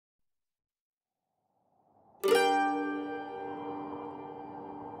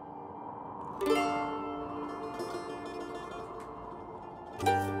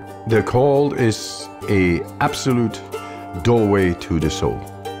The cold is an absolute doorway to the soul.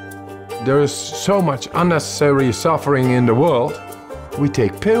 There is so much unnecessary suffering in the world. We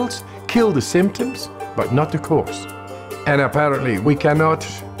take pills, kill the symptoms, but not the cause. And apparently we cannot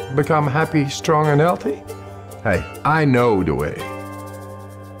become happy, strong and healthy. Hey, I know the way.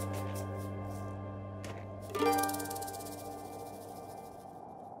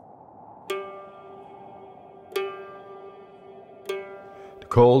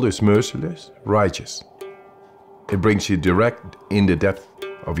 The cold is merciless, righteous. It brings you direct in the depth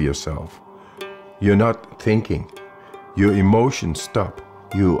of yourself. You're not thinking. Your emotions stop.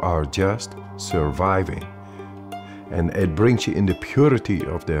 You are just surviving. And it brings you in the purity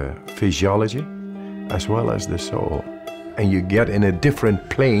of the physiology as well as the soul. And you get in a different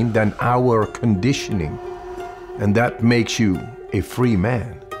plane than our conditioning. And that makes you a free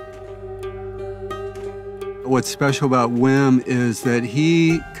man. What's special about Wim is that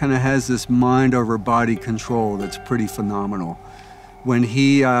he kind of has this mind over body control that's pretty phenomenal. When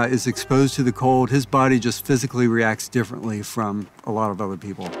he is exposed to the cold, his body just physically reacts differently from a lot of other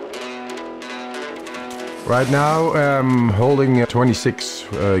people. Right now I'm holding 26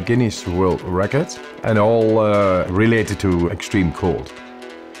 Guinness World Records and all related to extreme cold.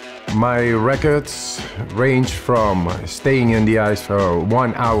 My records range from staying in the ice for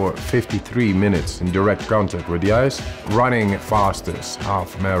 1 hour 53 minutes in direct contact with the ice, running fastest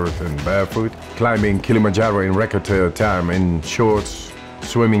half marathon barefoot, climbing Kilimanjaro in record time in shorts,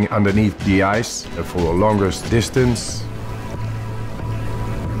 swimming underneath the ice for longest distance.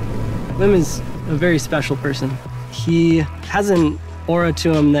 Wim is a very special person. He has an aura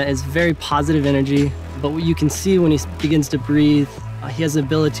to him that is very positive energy, but what you can see when he begins to breathe, he has the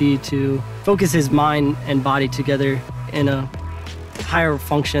ability to focus his mind and body together in a higher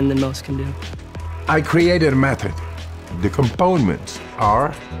function than most can do. I created a method. The components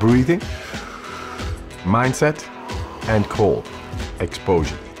are breathing, mindset, and cold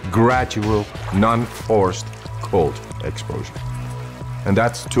exposure. Gradual, non-forced cold exposure. And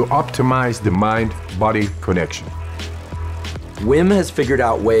that's to optimize the mind-body connection. Wim has figured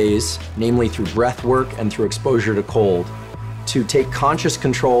out ways, namely through breath work and through exposure to cold, to take conscious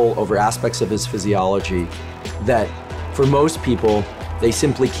control over aspects of his physiology that, for most people, they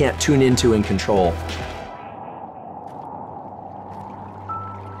simply can't tune into and control.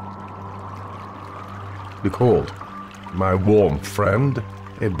 The cold, my warm friend,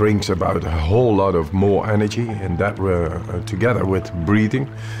 it brings about a whole lot of more energy, and that together with breathing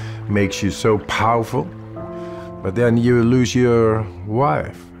makes you so powerful. But then you lose your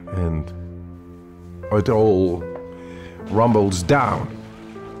wife and it all rumbles down.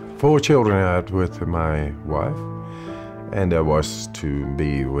 4 children I had with my wife, and I was to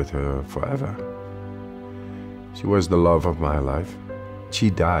be with her forever. She was the love of my life. She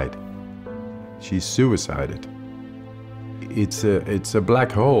died. She suicided. It's a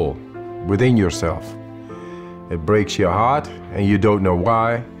black hole within yourself. It breaks your heart and you don't know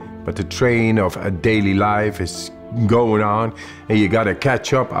why, but the train of a daily life is going on and you gotta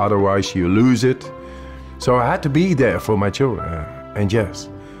catch up, otherwise you lose it. So I had to be there for my children. And yes,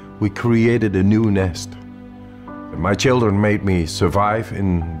 we created a new nest. My children made me survive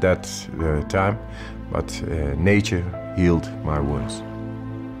in that time, but nature healed my wounds.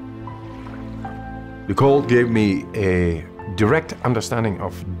 The cold gave me a direct understanding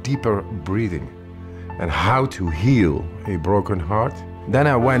of deeper breathing and how to heal a broken heart. Then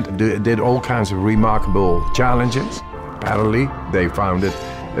I went and did all kinds of remarkable challenges. Apparently, they found it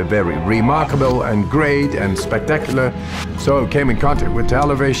very remarkable and great and spectacular. So I came in contact with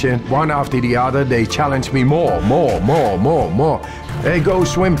television. One after the other, they challenged me more. Hey, go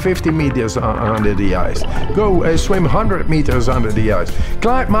swim 50 meters under the ice. Go swim 100 meters under the ice.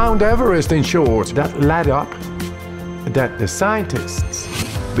 Climb Mount Everest in shorts. That led up that the scientists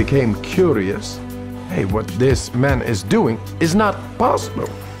became curious. Hey, what this man is doing is not possible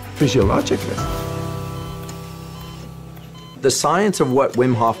physiologically. The science of what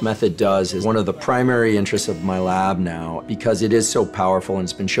Wim Hof method does is one of the primary interests of my lab now, because it is so powerful and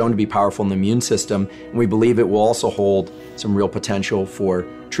it's been shown to be powerful in the immune system, and we believe it will also hold some real potential for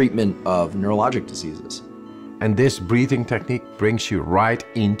treatment of neurologic diseases. And this breathing technique brings you right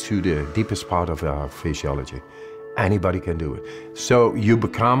into the deepest part of our physiology. Anybody can do it. So you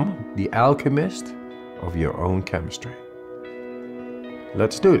become the alchemist of your own chemistry.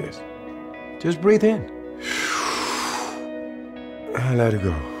 Let's do this. Just breathe in. And let it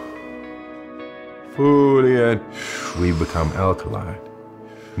go. Fully in. We become alkaline.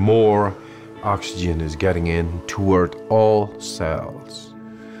 More oxygen is getting in toward all cells.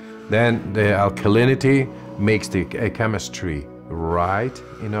 Then the alkalinity makes the chemistry right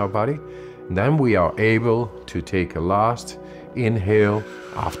in our body. Then we are able to take a last inhale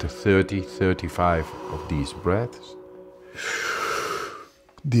after 30-35 of these breaths.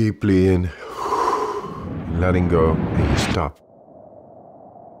 Deeply in, letting go, and you stop.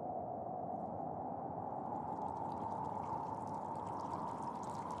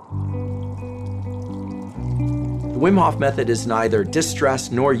 The Wim Hof method is neither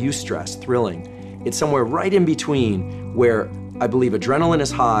distress nor eustress, thrilling. It's somewhere right in between where I believe adrenaline is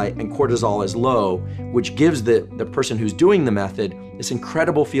high and cortisol is low, which gives the person who's doing the method this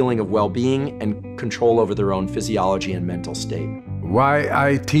incredible feeling of well-being and control over their own physiology and mental state. Why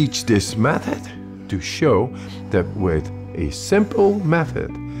I teach this method? To show that with a simple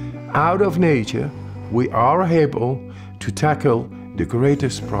method out of nature, we are able to tackle the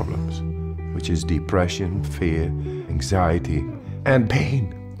greatest problems, which is depression, fear, anxiety, and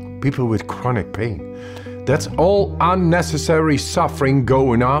pain. People with chronic pain. That's all unnecessary suffering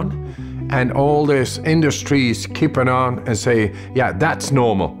going on, and all this industry is keeping on and say, yeah, that's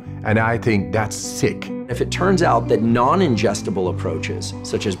normal, and I think that's sick. If it turns out that non-ingestible approaches,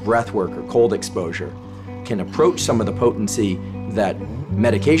 such as breath work or cold exposure, can approach some of the potency that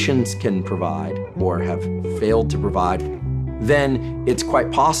medications can provide or have failed to provide, then it's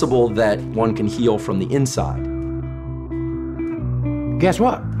quite possible that one can heal from the inside. Guess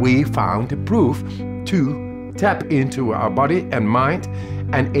what? We found the proof to tap into our body and mind,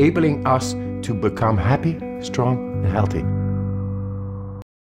 enabling us to become happy, strong, and healthy.